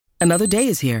Another day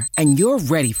is here, and you're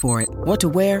ready for it. What to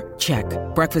wear? Check.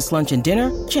 Breakfast, lunch, and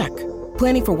dinner? Check.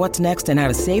 Planning for what's next and how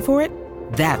to save for it?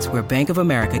 That's where Bank of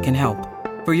America can help.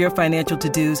 For your financial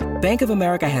to-dos, Bank of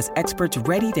America has experts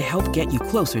ready to help get you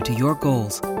closer to your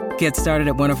goals. Get started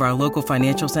at one of our local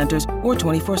financial centers or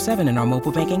 24/7 in our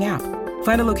mobile banking app.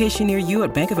 Find a location near you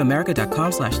at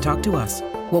bankofamerica.com/talktous.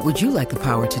 What would you like the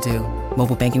power to do?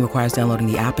 Mobile banking requires downloading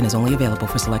the app and is only available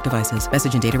for select devices.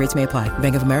 Message and data rates may apply.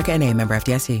 Bank of America N.A., member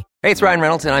FDIC. Hey, it's Ryan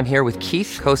Reynolds, and I'm here with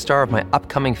Keith, co-star of my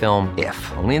upcoming film,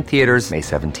 If, only in theaters May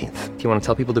 17th. Do you want to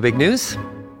tell people the big news?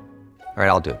 All right,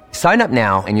 I'll do it. Sign up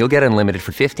now and you'll get unlimited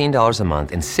for $15 a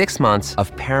month and 6 months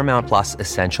of Paramount Plus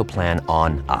Essential Plan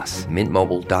on us.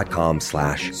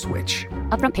 MintMobile.com/switch.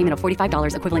 Upfront payment of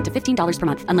 $45 equivalent to $15 per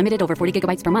month. Unlimited over 40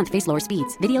 gigabytes per month. Face lower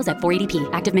speeds. Videos at 480p.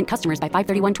 Active Mint customers by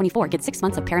 531.24 get 6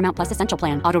 months of Paramount Plus Essential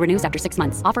Plan. Auto renews after 6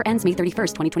 months. Offer ends May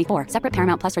 31st, 2024. Separate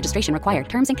Paramount Plus registration required.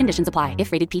 Terms and conditions apply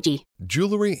if rated PG.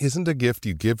 Jewelry isn't a gift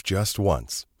you give just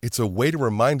once. It's a way to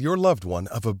remind your loved one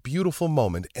of a beautiful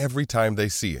moment every time they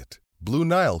see it. Blue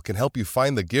Nile can help you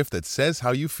find the gift that says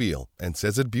how you feel and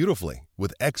says it beautifully,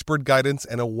 with expert guidance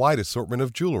and a wide assortment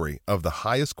of jewelry of the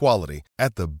highest quality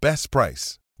at the best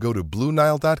price. Go to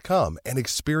BlueNile.com and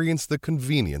experience the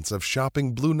convenience of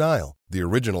shopping Blue Nile, the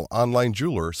original online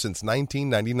jeweler since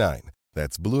 1999.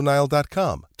 That's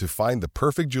BlueNile.com to find the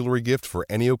perfect jewelry gift for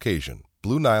any occasion.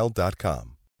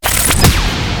 BlueNile.com.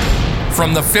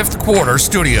 From the Fifth Quarter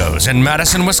Studios in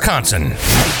Madison, Wisconsin,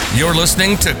 you're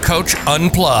listening to Coach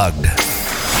Unplugged.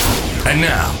 And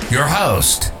now, your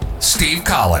host, Steve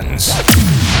Collins.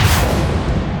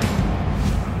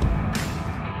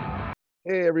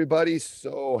 Hey, everybody.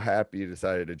 So happy you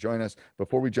decided to join us.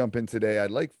 Before we jump in today,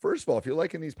 I'd like, first of all, if you're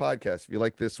liking these podcasts, if you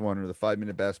like this one or the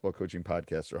 5-Minute Basketball Coaching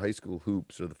Podcast or High School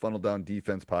Hoops or the Funnel Down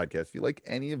Defense Podcast, if you like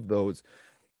any of those,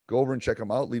 go over and check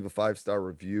them out. Leave a 5-star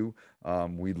review.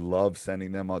 We love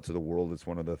sending them out to the world. It's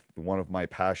one of my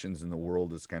passions in the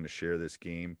world is kind of share this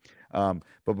game.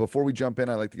 But before we jump in,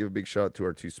 I'd like to give a big shout out to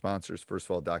our two sponsors. First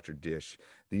of all, Dr. Dish,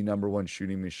 the #1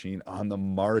 shooting machine on the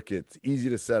market. It's easy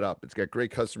to set up. It's got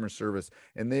great customer service,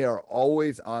 and they are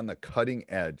always on the cutting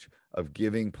edge of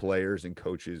giving players and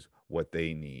coaches what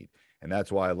they need. And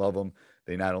that's why I love them.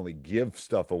 They not only give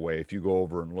stuff away. If you go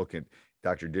over and look at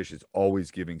Dr. Dish is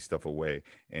always giving stuff away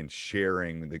and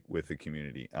sharing with the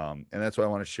community. And that's why I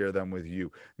want to share them with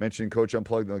you. Mention Coach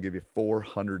Unplugged, they'll give you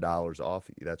 $400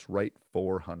 off. That's right,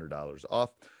 $400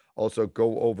 off. Also,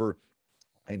 go over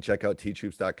and check out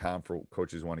teachhoops.com for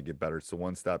coaches who want to get better. It's the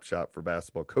one-stop shop for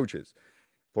basketball coaches.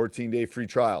 14-day free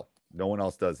trial. No one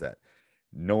else does that.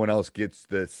 No one else gets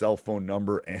the cell phone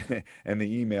number and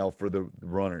the email for the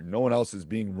runner. No one else is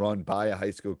being run by a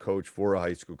high school coach for a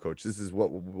high school coach. This is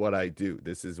what I do.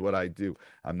 This is what I do.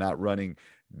 I'm not running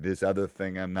this other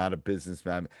thing. I'm not a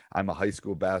businessman. I'm a high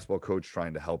school basketball coach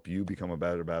trying to help you become a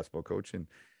better basketball coach. And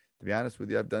to be honest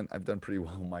with you, I've done pretty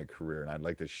well in my career, and I'd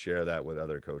like to share that with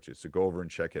other coaches. So go over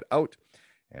and check it out,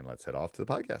 and let's head off to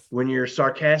the podcast. When you're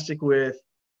sarcastic with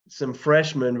some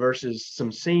freshmen versus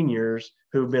some seniors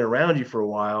who've been around you for a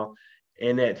while,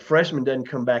 and that freshman doesn't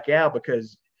come back out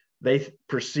because they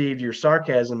perceived your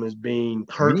sarcasm as being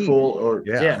hurtful or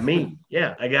mean.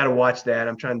 Yeah, I got to watch that.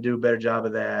 I'm trying to do a better job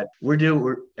of that.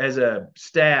 We're as a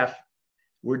staff,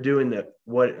 we're doing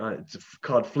it's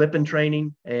called flipping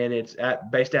training, and it's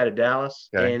based out of Dallas.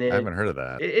 Okay. And I haven't heard of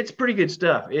that. It's pretty good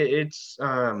stuff. It's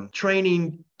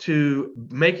training to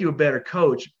make you a better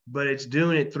coach, but it's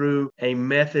doing it through a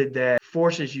method that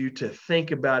forces you to think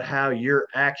about how your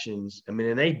actions. I mean,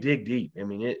 and they dig deep. I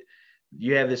mean,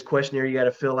 you have this questionnaire you got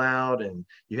to fill out, and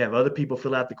you have other people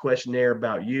fill out the questionnaire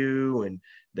about you, and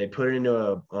they put it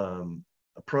into a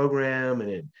program, and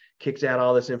it kicks out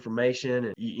all this information.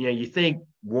 And you think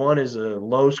 1 is a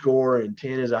low score and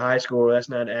 10 is a high score. That's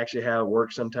not actually how it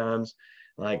works sometimes.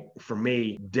 Like for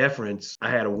me, deference,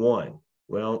 I had a 1.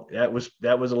 Well, that was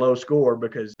a low score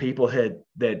because people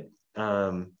that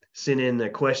sent in the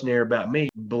questionnaire about me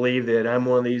believe that I'm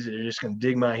one of these that are just going to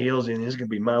dig my heels in. This is going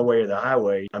to be my way or the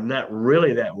highway. I'm not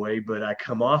really that way, but I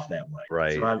come off that way.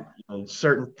 Right. So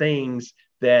certain things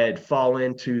that fall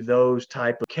into those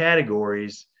type of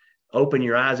categories open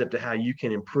your eyes up to how you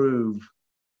can improve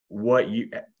what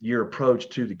your approach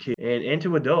to the kid and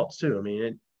to adults too. I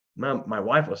mean, my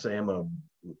wife will say I'm a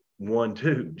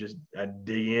 1-2, just I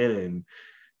dig in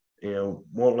and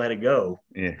won't let it go.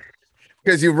 Yeah.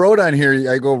 Because you wrote on here,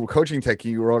 I go coaching tech,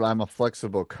 you wrote, I'm a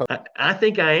flexible coach. I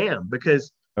think I am,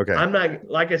 because okay. I'm not,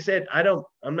 like I said,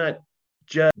 I'm not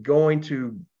just going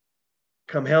to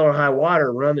come hell or high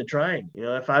water, run the triangle.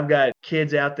 If I've got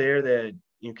kids out there that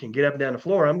you can get up and down the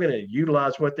floor, I'm going to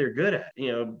utilize what they're good at.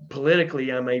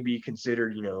 Politically, I may be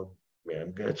considered,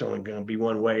 it's only going to be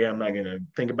one way. I'm not going to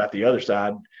think about the other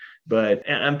side, but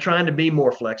I'm trying to be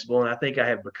more flexible. And I think I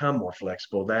have become more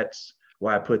flexible. That's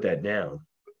why I put that down.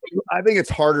 I think it's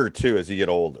harder too as you get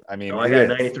older. I mean, I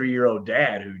got a 93-year-old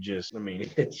dad who it's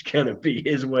going to be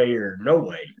his way or no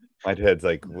way. My dad's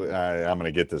like, I'm going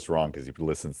to get this wrong because he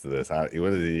listens to this. What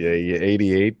is he,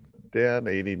 88, Dad?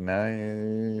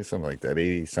 89, something like that,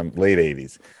 80, some late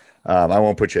 80s. I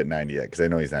won't put you at 90 yet because I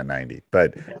know he's not 90.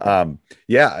 But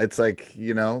yeah, it's like,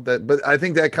 that. But I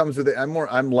think that comes with it.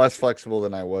 I'm less flexible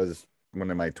than I was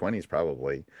when in my 20s,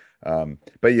 probably.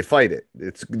 But you fight it.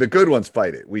 It's the good ones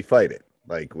fight it. We fight it.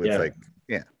 Like it's like,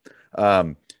 yeah.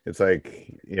 It's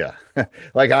like, yeah,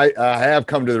 like I have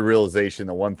come to the realization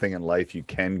that one thing in life you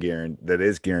can guarantee that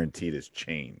is guaranteed is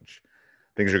change.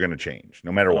 Things are going to change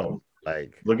no matter what.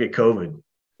 Like look at COVID,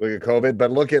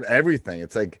 but look at everything.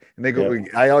 It's like, and they go,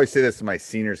 I always say this to my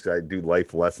seniors because I do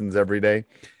life lessons every day.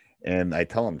 And I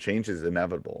tell them change is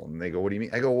inevitable. And they go, what do you mean?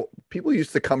 I go, people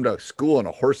used to come to school in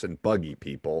a horse and buggy,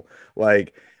 people.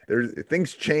 Like,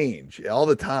 things change all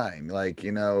the time. Like,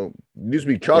 used to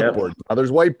be chalkboards. Now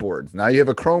there's whiteboards. Now you have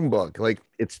a Chromebook. Like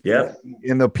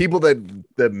and the people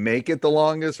that make it the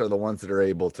longest are the ones that are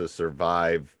able to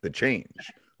survive the change.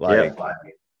 Like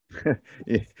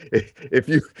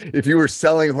if you were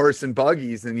selling horse and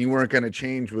buggies and you weren't going to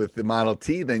change with the Model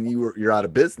T, then you're out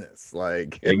of business.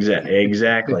 Like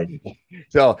exactly.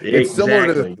 So it's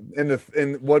similar to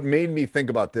and what made me think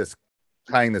about this,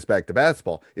 tying this back to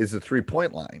basketball, is the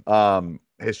 3-point line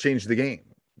has changed the game.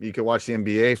 You can watch the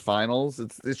NBA finals.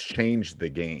 It's changed the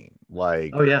game.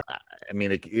 Like, oh yeah. I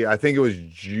mean, I think it was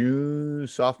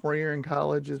sophomore year in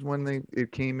college is when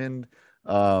it came in.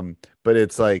 But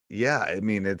it's like, yeah, I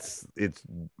mean, it's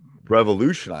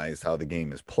revolutionized how the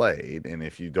game is played. And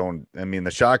if you don't, I mean,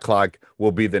 the shot clock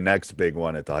will be the next big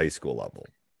one at the high school level.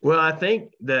 Well, I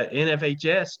think the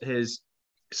NFHS has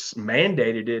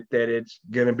mandated it that it's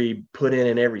going to be put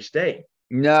in every state.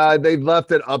 No, they've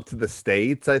left it up to the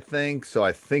states, I think. So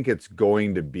I think it's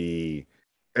going to be,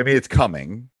 I mean, it's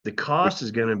coming. The cost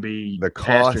is going to be the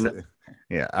cost.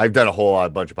 Yeah, I've done a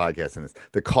bunch of podcasts on this.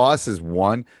 The cost is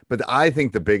one, but I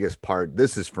think the biggest part,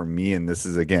 this is for me, and this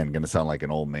is, again, going to sound like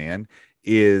an old man,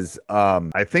 is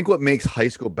I think what makes high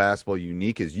school basketball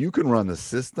unique is you can run the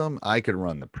system. I could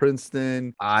run the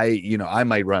Princeton. I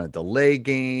might run a delay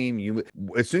game.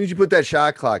 As soon as you put that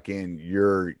shot clock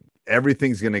in,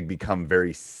 everything's going to become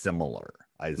very similar,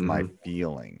 is my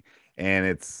feeling. And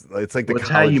it's like it's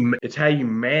how you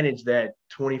manage that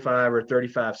 25 or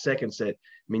 35 seconds. That,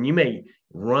 I mean, you may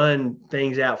run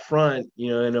things out front,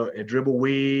 in a dribble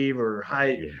weave or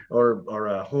or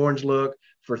a horns look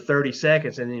for 30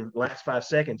 seconds, and then the last 5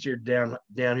 seconds you're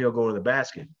downhill going to the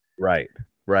basket. Right.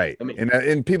 I mean,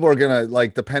 and people are gonna,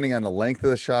 like, depending on the length of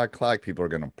the shot clock, people are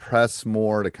gonna press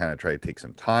more to kind of try to take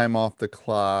some time off the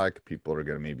clock. People are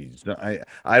gonna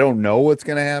I don't know what's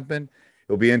gonna happen.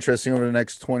 It'll be interesting over the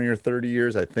next 20 or 30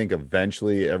 years. I think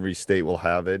eventually every state will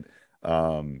have it.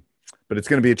 But it's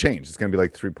going to be a change. It's going to be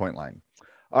like the 3-point line.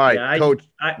 All right, Coach.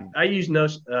 I used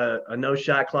a no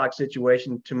shot clock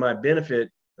situation to my benefit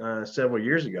several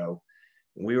years ago.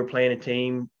 We were playing a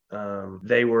team.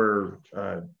 They were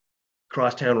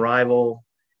crosstown rival.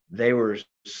 They were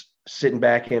sitting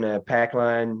back in a pack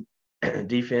line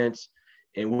defense,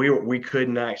 and we could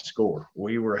not score.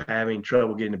 We were having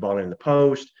trouble getting the ball in the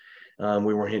post.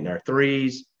 We weren't hitting our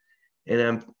threes. And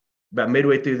I'm about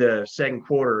midway through the second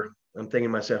quarter, I'm thinking to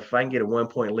myself, if I can get a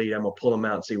 1-point lead, I'm going to pull them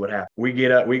out and see what happens. We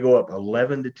go up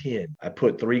 11-10. I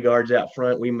put 3 guards out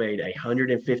front. We made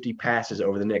 150 passes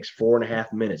over the next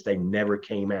 4.5 minutes. They never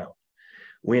came out.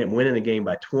 We ended up winning the game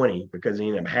by 20 because they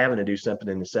ended up having to do something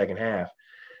in the second half.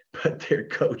 But their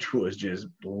coach was just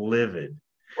livid.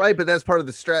 Right, but that's part of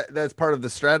the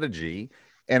strategy.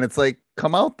 And it's like,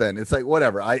 come out then. It's like,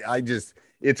 whatever.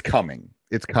 It's coming.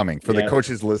 It's coming for the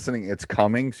coaches listening. It's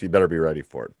coming. So you better be ready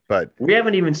for it. But we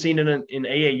haven't even seen it in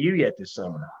AAU yet this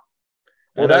summer.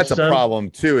 Well, that's a problem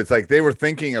too. It's like they were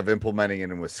thinking of implementing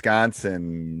it in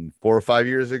Wisconsin 4 or 5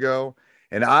 years ago.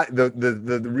 And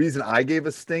the reason I gave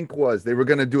a stink was they were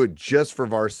going to do it just for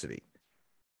varsity.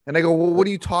 And I go, well, what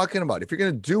are you talking about? If you're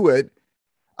going to do it,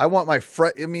 I want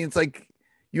it's like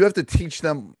you have to teach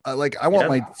them. I want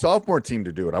my sophomore team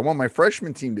to do it. I want my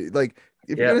freshman team to, like,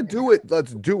 if you're going to do it,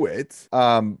 let's do it.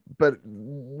 But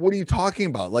what are you talking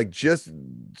about? Like, just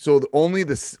so only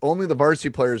the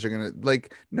varsity players are going to,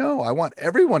 like, no, I want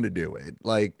everyone to do it,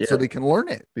 like, so they can learn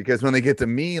it, because when they get to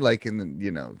me, like,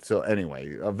 so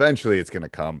anyway, eventually it's going to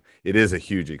come. It is a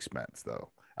huge expense though.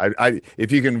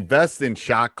 If you can invest in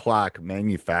shot clock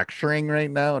manufacturing right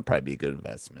now, it'd probably be a good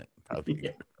investment. Probably be a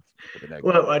good investment for the next.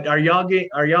 Well,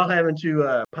 are y'all having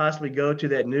to possibly go to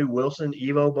that new Wilson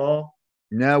Evo ball?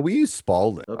 No, we use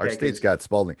Spalding. Our Okay, state's 'cause- got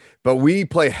Spalding, but we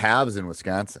play halves in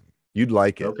Wisconsin. You'd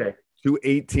like it. Okay. 2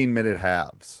 18-minute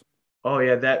halves. Oh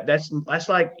yeah, that's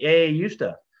like AAU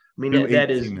stuff. I mean, Two that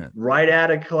is 18-minute. right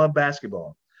out of club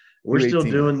basketball. We're Two still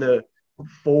 18-minute. doing the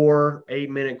 4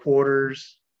 8-minute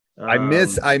quarters. I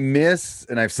miss,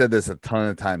 and I've said this a ton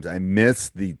of times. I miss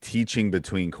the teaching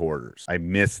between quarters. I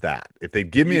miss that. If they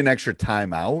give me an extra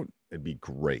timeout, it'd be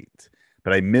great.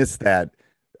 But I miss that.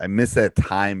 I miss that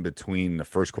time between the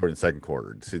first quarter and second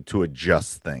quarter to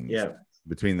adjust things. Yeah.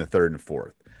 Between the third and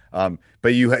fourth.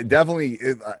 But you definitely,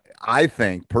 I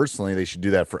think personally, they should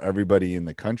do that for everybody in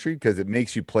the country because it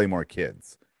makes you play more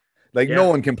kids. Like no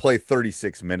one can play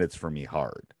 36 minutes for me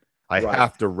hard. I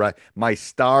have to rest my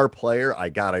star player. I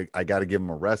gotta give him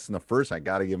a rest in the first. I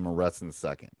gotta give him a rest in the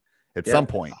second. At some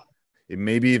point,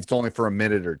 maybe it's only for a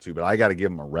minute or two, but I gotta give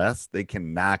them a rest. They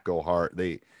cannot go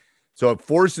hard. So it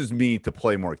forces me to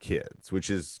play more kids, which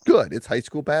is good. It's high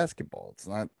school basketball. It's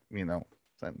not,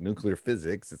 it's not nuclear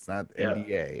physics. It's not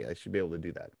NBA. I should be able to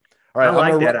do that. All right. I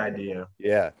like that idea.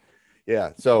 Yeah.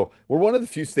 Yeah. So we're one of the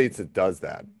few states that does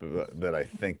that, that I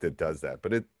think that does that,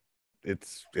 but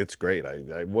it's great.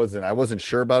 I wasn't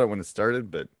sure about it when it started,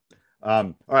 but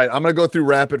all right, I'm going to go through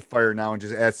rapid fire now and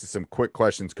just ask you some quick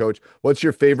questions. Coach, what's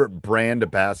your favorite brand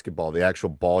of basketball, the actual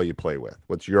ball you play with?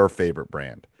 What's your favorite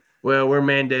brand? Well, we're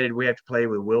mandated. We have to play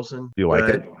with Wilson. Do you like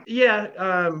it?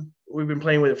 Yeah. We've been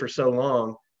playing with it for so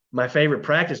long. My favorite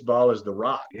practice ball is the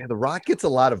Rock. Yeah, the Rock gets a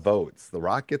lot of votes.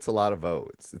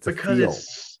 It's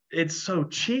because it's so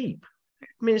cheap. I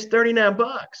mean, it's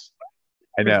 $39.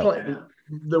 I know.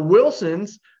 The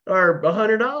Wilsons are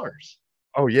 $100.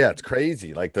 Oh yeah, it's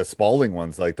crazy. Like the Spalding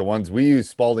ones, like the ones we use,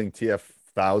 Spalding TF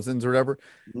thousands or whatever,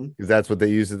 because that's what they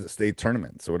use at the state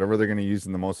tournament. So whatever they're going to use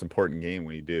in the most important game,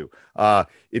 we do.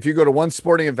 If you go to one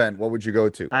sporting event, what would you go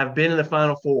to? I've been in the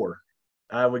Final Four.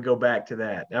 I would go back to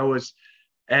that. I was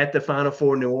at the Final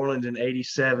Four New Orleans in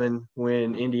 '87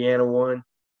 when Indiana won.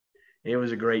 It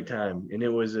was a great time, and it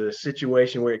was a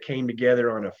situation where it came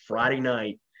together on a Friday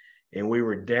night, and we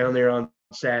were down there on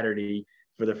Saturday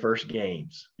for the first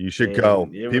games. You should go.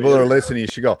 People that are listening, you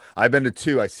should go. I've been to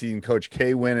 2. I seen Coach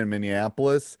K win in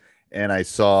Minneapolis, and I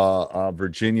saw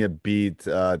Virginia beat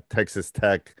Texas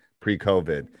Tech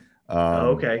pre-COVID.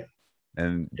 Okay.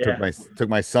 And took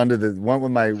my son to the one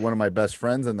with one of my best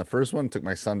friends, and the first one took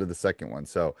my son to the second one.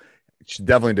 So you should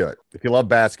definitely do it. If you love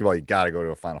basketball, you got to go to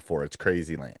a Final Four. It's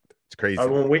crazy land. It's crazy.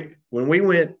 When we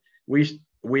went, we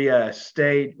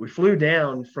stayed. We flew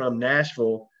down from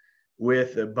Nashville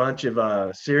with a bunch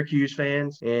of Syracuse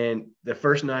fans, and the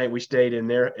first night we stayed in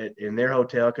their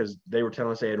hotel because they were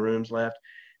telling us they had rooms left.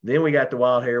 Then we got the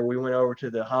Wild Hair. We went over to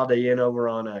the Holiday Inn over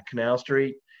on Canal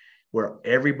Street, where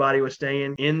everybody was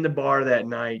staying. In the bar that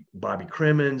night, Bobby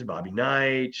Crimmins, Bobby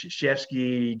Knight,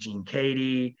 Krzyzewski, Gene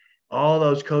Cady, all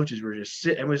those coaches were just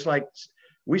sitting. It was like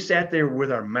we sat there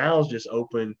with our mouths just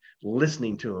open,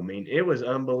 listening to them. I mean, it was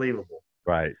unbelievable.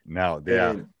 Right. Now,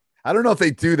 yeah. I don't know if they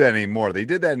do that anymore. They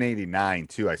did that in '89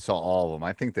 too. I saw all of them.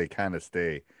 I think they kind of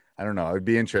stay. I don't know. It would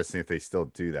be interesting if they still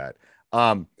do that.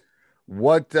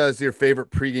 What is your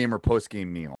favorite pregame or postgame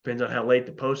meal? Depends on how late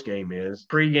the postgame is.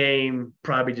 Pregame,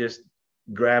 probably just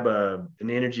grab an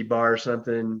energy bar or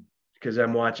something because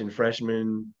I'm watching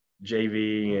freshman,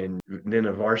 JV, and then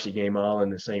a varsity game all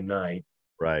in the same night.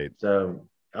 Right. So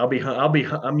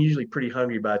I'm usually pretty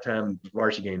hungry by the time the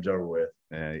varsity game's over with.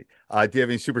 Do you have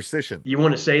any superstition? You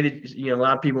want to say that, a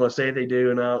lot of people want to say they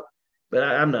do, but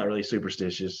I'm not really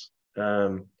superstitious.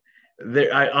 I'll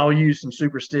use some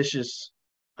superstitious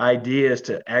ideas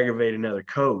to aggravate another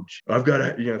coach. I've got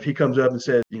to, if he comes up and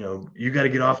says, you got to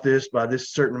get off this by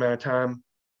this certain amount of time.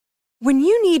 When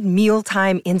you need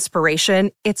mealtime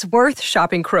inspiration, it's worth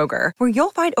shopping Kroger, where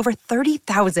you'll find over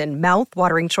 30,000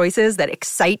 mouth-watering choices that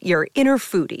excite your inner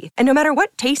foodie. And no matter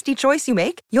what tasty choice you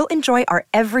make, you'll enjoy our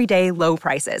everyday low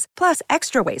prices, plus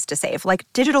extra ways to save, like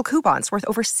digital coupons worth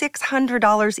over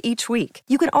 $600 each week.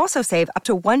 You can also save up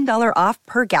to $1 off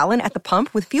per gallon at the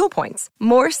pump with fuel points.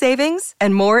 More savings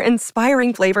and more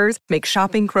inspiring flavors make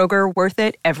shopping Kroger worth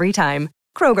it every time.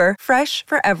 Kroger, fresh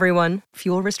for everyone.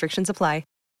 Fuel restrictions apply.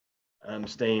 I'm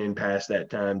staying past that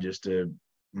time just to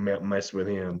mess with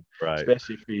him, right?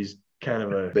 Especially if he's kind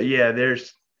of but yeah,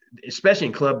 especially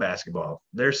in club basketball,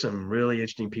 there's some really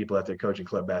interesting people out there coaching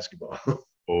club basketball.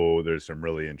 Oh, there's some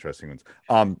really interesting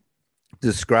ones.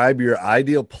 Describe your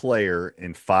ideal player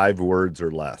in 5 words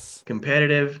or less.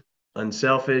 Competitive,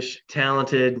 unselfish,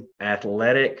 talented,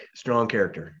 athletic, strong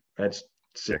character. That's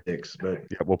 6, but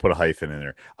Yeah, we'll put a hyphen in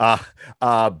there.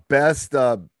 Best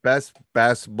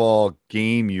basketball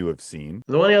game you have seen.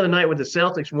 the only other night with the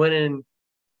Celtics winning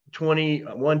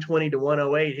 120 to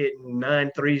 108, hitting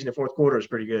 9 threes in the fourth quarter is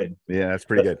pretty good. Yeah, that's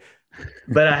pretty good.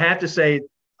 But I have to say,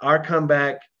 our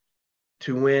comeback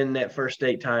to win that first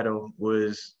state title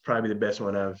was probably the best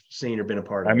one I've seen or been a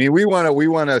part of. I mean, we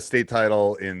won a state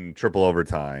title in triple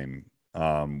overtime.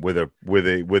 With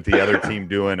the other team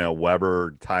doing a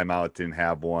Weber timeout, didn't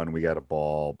have one. We got a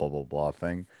ball, blah blah blah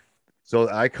thing. So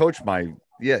I coached I'm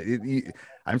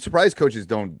surprised coaches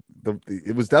don't.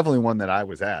 It was definitely one that I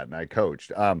was at and I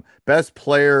coached. Best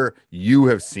player you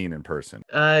have seen in person.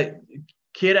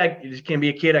 It can be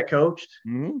a kid I coached.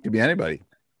 Mm-hmm. Could be anybody.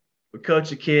 We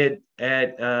coached a kid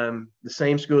at the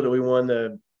same school that we won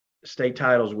the state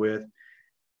titles with.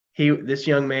 This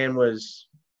young man was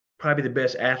probably the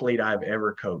best athlete I've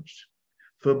ever coached.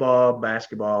 Football,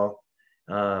 basketball.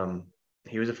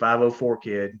 He was a 504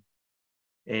 kid,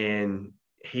 and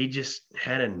he just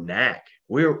had a knack.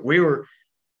 We were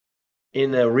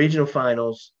in the regional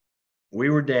finals. We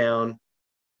were down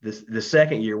the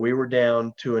second year. We were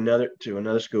down to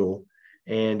another school,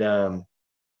 and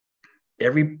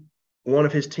every one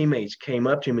of his teammates came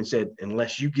up to him and said,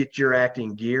 "Unless you get your act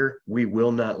in gear, we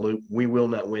will not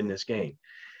win this game."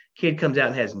 Kid comes out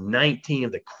and has 19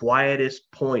 of the quietest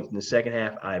points in the second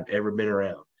half I've ever been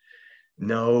around.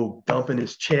 No thumping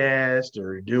his chest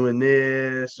or doing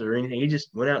this or anything. He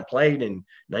just went out and played, and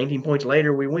 19 points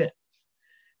later, we win.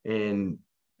 And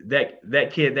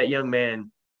that kid, that young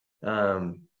man,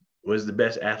 was the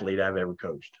best athlete I've ever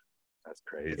coached. That's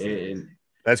crazy. And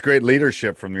that's great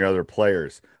leadership from your other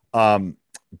players.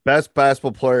 Best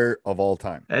basketball player of all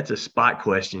time. That's a spot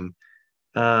question.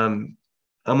 I'm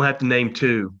going to have to name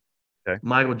 2. Okay.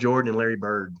 Michael Jordan and Larry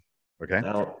Bird. Okay.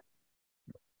 Now,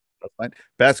 that's fine.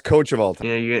 Best coach of all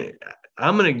time.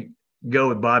 I'm going to go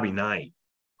with Bobby Knight.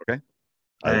 Okay.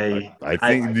 I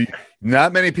think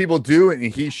not many people do, and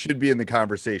he should be in the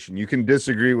conversation. You can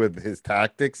disagree with his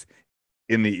tactics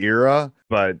in the era,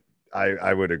 but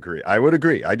I would agree.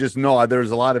 I just know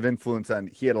there's a lot of influence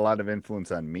he had a lot of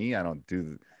influence on me. I don't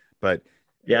do, but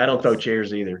yeah, I don't throw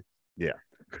chairs either. Yeah,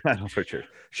 I don't throw chairs.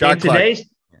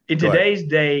 In today's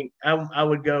day, I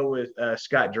would go with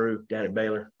Scott Drew down at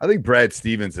Baylor. I think Brad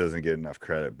Stevens doesn't get enough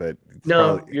credit, but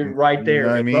you're right there. You know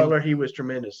what I mean? Butler, he was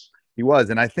tremendous. He was,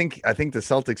 and I think the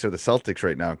Celtics are the Celtics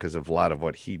right now because of a lot of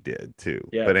what he did too.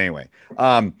 Yeah. But anyway,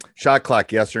 shot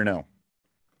clock, yes or no?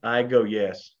 I go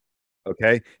yes.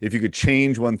 Okay. If you could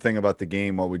change one thing about the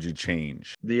game, what would you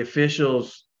change? The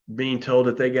officials being told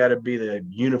that they got to be the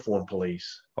uniform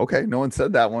police. Okay. No one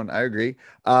said that one. I agree.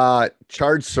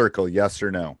 Charge circle, yes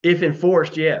or no? If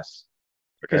enforced, yes.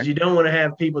 Because Okay. you don't want to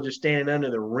have people just standing under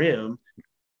the rim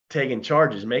taking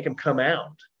charges. Make them come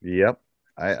out. Yep.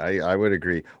 I would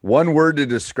agree. One word to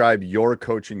describe your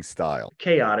coaching style.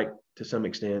 Chaotic to some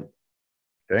extent.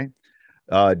 Okay.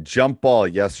 Jump ball,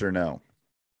 yes or no?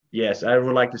 Yes, I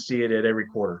would like to see it at every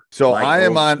quarter. So Like I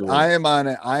am old school.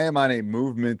 on a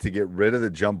movement to get rid of the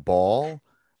jump ball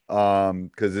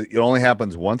because it only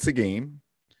happens once a game.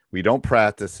 We don't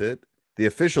practice it. The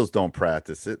officials don't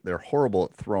practice it. They're horrible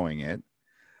at throwing it.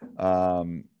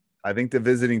 I think the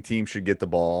visiting team should get the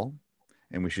ball,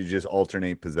 and we should just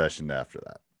alternate possession after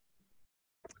that.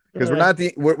 Because we're not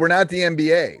the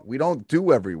NBA. We don't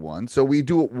do every one, so we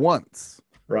do it once.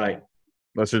 Right.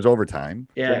 Unless there's overtime.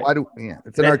 Yeah. So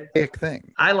it's an archaic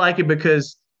thing. I like it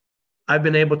because I've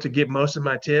been able to get most of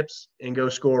my tips and go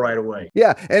score right away.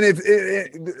 Yeah, and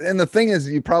and the thing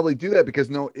is, you probably do that because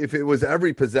if it was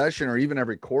every possession or even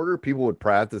every quarter, people would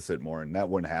practice it more, and that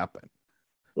wouldn't happen.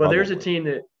 Well, there's a team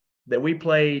that we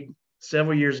played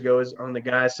several years ago is on the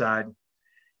guys' side,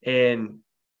 and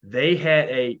they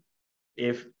had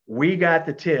if we got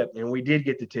the tip, and we did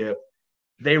get the tip,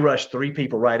 they rushed 3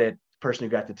 people right at the person who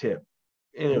got the tip,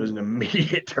 and it was an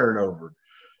immediate turnover.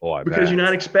 Oh, because you're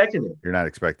not expecting it. You're not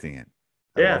expecting it.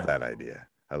 I Yeah.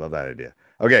 love that idea.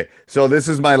 Okay, so this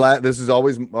is this is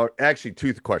always actually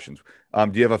 2 questions.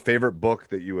 Do you have a favorite book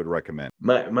that you would recommend?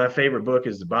 My favorite book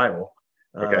is the Bible.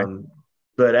 Okay.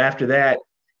 But after that,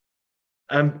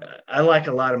 I like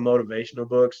a lot of motivational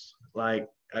books, like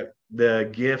The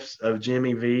Gifts of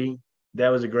Jimmy V. That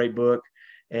was a great book.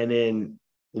 And then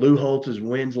Lou Holtz's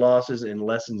Wins, Losses, and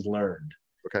Lessons Learned.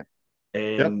 Okay.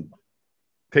 And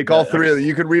take all 3 of them.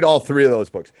 You can read all 3 of those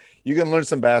books. You can learn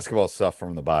some basketball stuff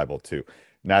from the Bible too.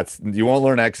 You won't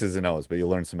learn X's and O's, but you'll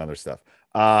learn some other stuff.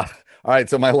 All right.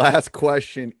 So my last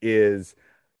question is,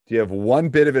 do you have one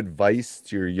bit of advice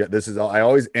to I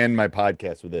always end my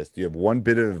podcast with this. Do you have one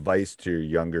bit of advice to your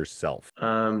younger self?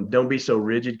 don't be so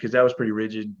rigid, because that was pretty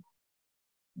rigid.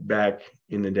 back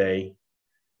in the day.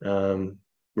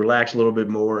 Relax a little bit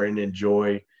more and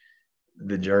enjoy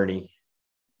the journey.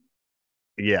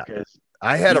 Yeah. Because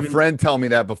I had a friend tell me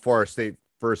that before our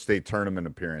first state tournament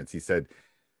appearance. He said,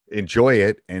 enjoy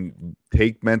it and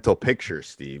take mental pictures,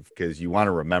 Steve, because you want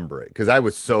to remember it. Because I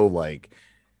was so like,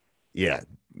 yeah,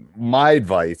 my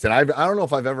advice, and I don't know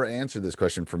if I've ever answered this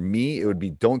question. For me, it would be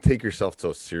don't take yourself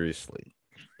so seriously.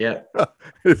 Yeah.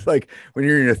 It's like when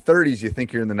you're in your 30s, you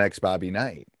think you're in the next Bobby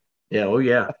Knight. Yeah. Oh,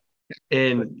 yeah.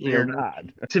 And, you're not.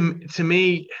 to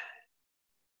me,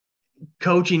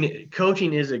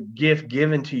 coaching is a gift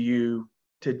given to you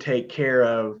to take care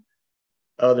of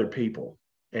other people.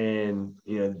 And,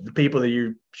 the people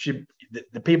that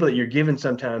the people that you're given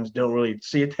sometimes don't really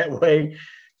see it that way.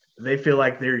 They feel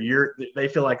like they're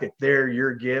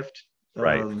your gift.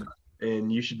 Right.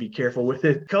 And you should be careful with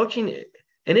it. Coaching,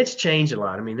 and it's changed a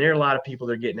lot. I mean, there are a lot of people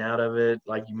that are getting out of it,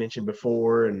 like you mentioned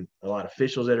before, and a lot of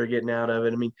officials that are getting out of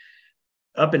it. I mean,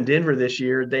 up in Denver this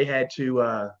year, they had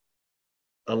to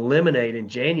eliminate in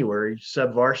January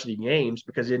sub-varsity games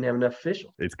because they didn't have enough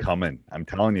officials. It's coming. I'm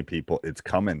telling you, people, it's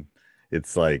coming.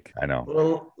 It's like, I know.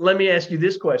 Well, let me ask you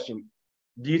this question.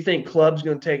 Do you think club's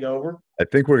going to take over? I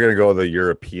think we're going to go the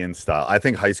European style. I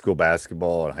think high school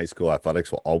basketball and high school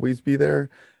athletics will always be there.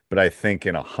 But I think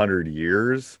in 100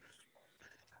 years,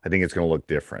 I think it's going to look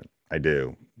different. I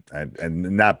do. And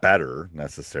not better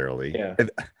necessarily. Yeah.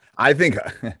 I think,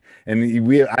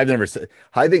 I've never said,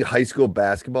 I think high school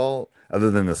basketball, other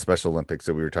than the Special Olympics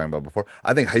that we were talking about before,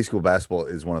 I think high school basketball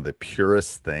is one of the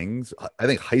purest things. I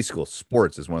think high school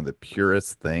sports is one of the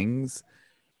purest things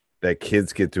that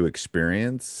kids get to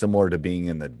experience, similar to being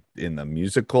in the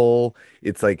musical.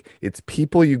 It's like, it's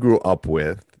people you grew up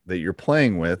with that you're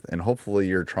playing with, and hopefully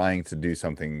you're trying to do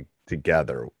something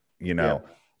together, Yeah.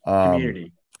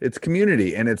 Community. It's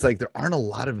community. And it's like, there aren't a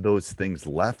lot of those things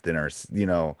left in our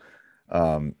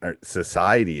our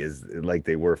society is like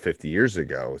they were 50 years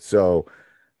ago. So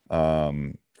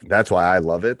that's why I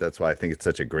love it. That's why I think it's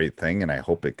such a great thing. And I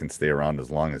hope it can stay around as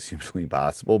long as humanly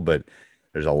possible. But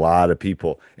there's a lot of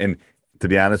people. And to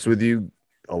be honest with you,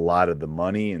 a lot of the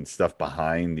money and stuff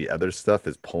behind the other stuff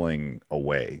is pulling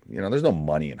away. There's no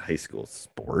money in high school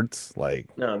sports. Like,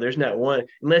 no, there's not one,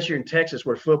 unless you're in Texas,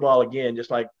 where football, again, just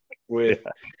like with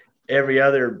every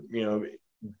other,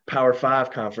 Power 5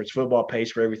 conference, football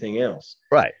pays for everything else.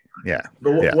 Right. Yeah.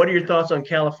 But what are your thoughts on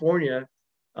California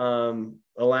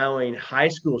allowing high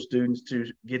school students to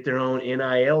get their own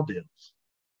NIL deals?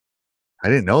 I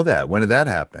didn't know that. When did that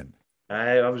happen?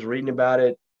 I was reading about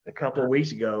it a couple of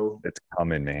weeks ago. It's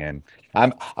coming, man.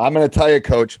 I'm going to tell you,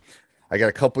 Coach, I got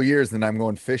a couple years, then I'm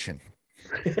going fishing.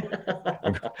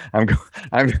 I'm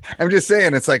just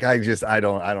saying, it's like, I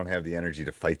don't have the energy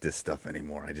to fight this stuff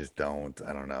anymore. I just don't.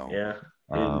 I don't know. Yeah.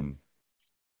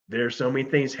 There's so many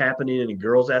things happening in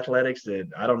girls athletics that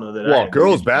I don't know that. Well,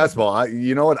 girls basketball,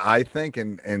 you know what I think?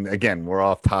 And again, we're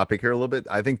off topic here a little bit.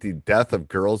 I think the death of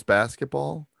girls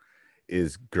basketball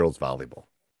is girls volleyball.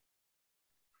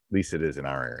 At least it is in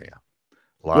our area.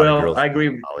 A lot of girls I agree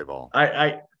with volleyball.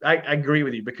 I agree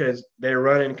with you, because they're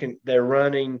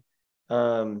running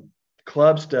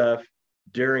club stuff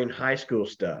during high school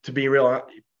stuff. To be real,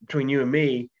 between you and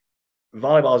me,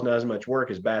 volleyball is not as much work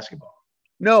as basketball.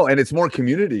 No, and it's more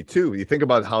community too. You think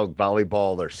about how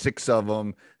volleyball, there's 6 of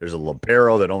them. There's a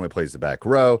libero that only plays the back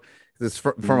row. This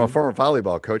from a former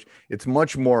volleyball coach. It's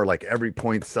much more like every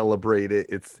point celebrated.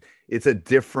 It's a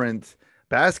different.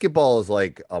 Basketball is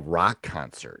like a rock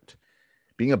concert.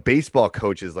 Being a baseball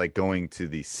coach is like going to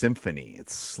the symphony.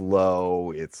 It's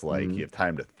slow. It's like you have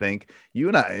time to think. You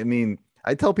and I mean,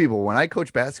 I tell people when I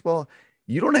coach basketball,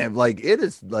 you don't have it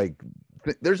is like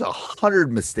there's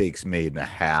 100 mistakes made in a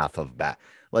half of that.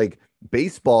 Like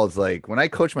baseball is like when I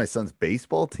coached my son's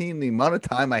baseball team, the amount of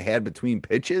time I had between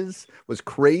pitches was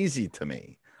crazy to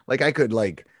me. Like I could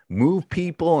move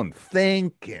people and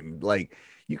think, and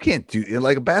you can't do it.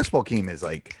 Like a basketball game is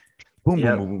like boom,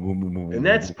 boom, boom, boom, boom, boom, and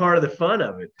that's part of the fun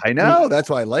of it. I know. That's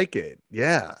why I like it.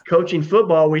 Yeah. Coaching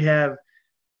football, we have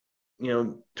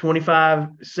 25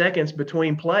 seconds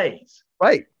between plays.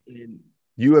 Right.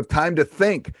 You have time to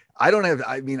think. I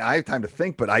have time to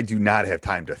think, but I do not have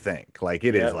time to think. Like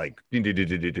it is like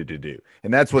do.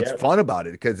 And that's what's fun about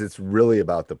it, because it's really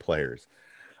about the players.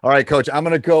 All right, Coach, I'm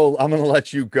going to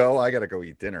let you go. I got to go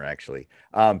eat dinner, actually.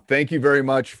 Thank you very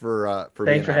much for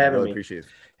Thanks for having me. Appreciate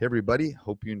it. Hey, everybody.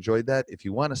 Hope you enjoyed that. If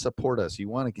you want to support us, you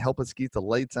want to help us keep the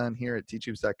lights on here at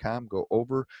teachhoops.com, go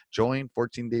over, join,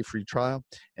 14-day free trial,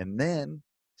 and then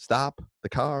stop the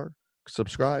car,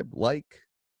 subscribe, like,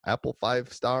 Apple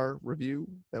 5-star review.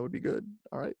 That would be good.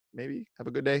 All right. Maybe have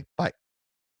a good day. Bye.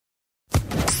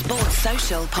 Sports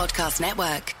Social Podcast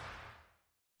Network.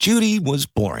 Judy was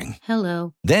boring.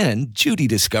 Hello. Then Judy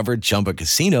discovered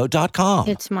ChumbaCasino.com.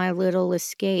 It's my little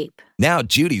escape. Now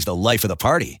Judy's the life of the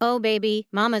party. Oh, baby,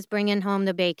 mama's bringing home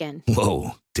the bacon.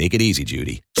 Whoa, take it easy,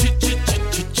 Judy.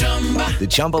 The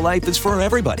Chumba life is for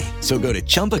everybody. So go to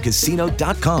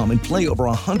ChumbaCasino.com and play over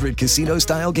 100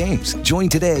 casino-style games. Join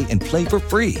today and play for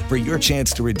free for your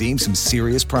chance to redeem some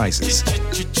serious prizes.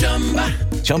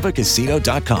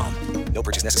 ChumbaCasino.com. No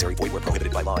purchase necessary. Void where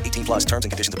prohibited by law. 18+ terms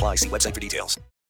and conditions apply. See website for details.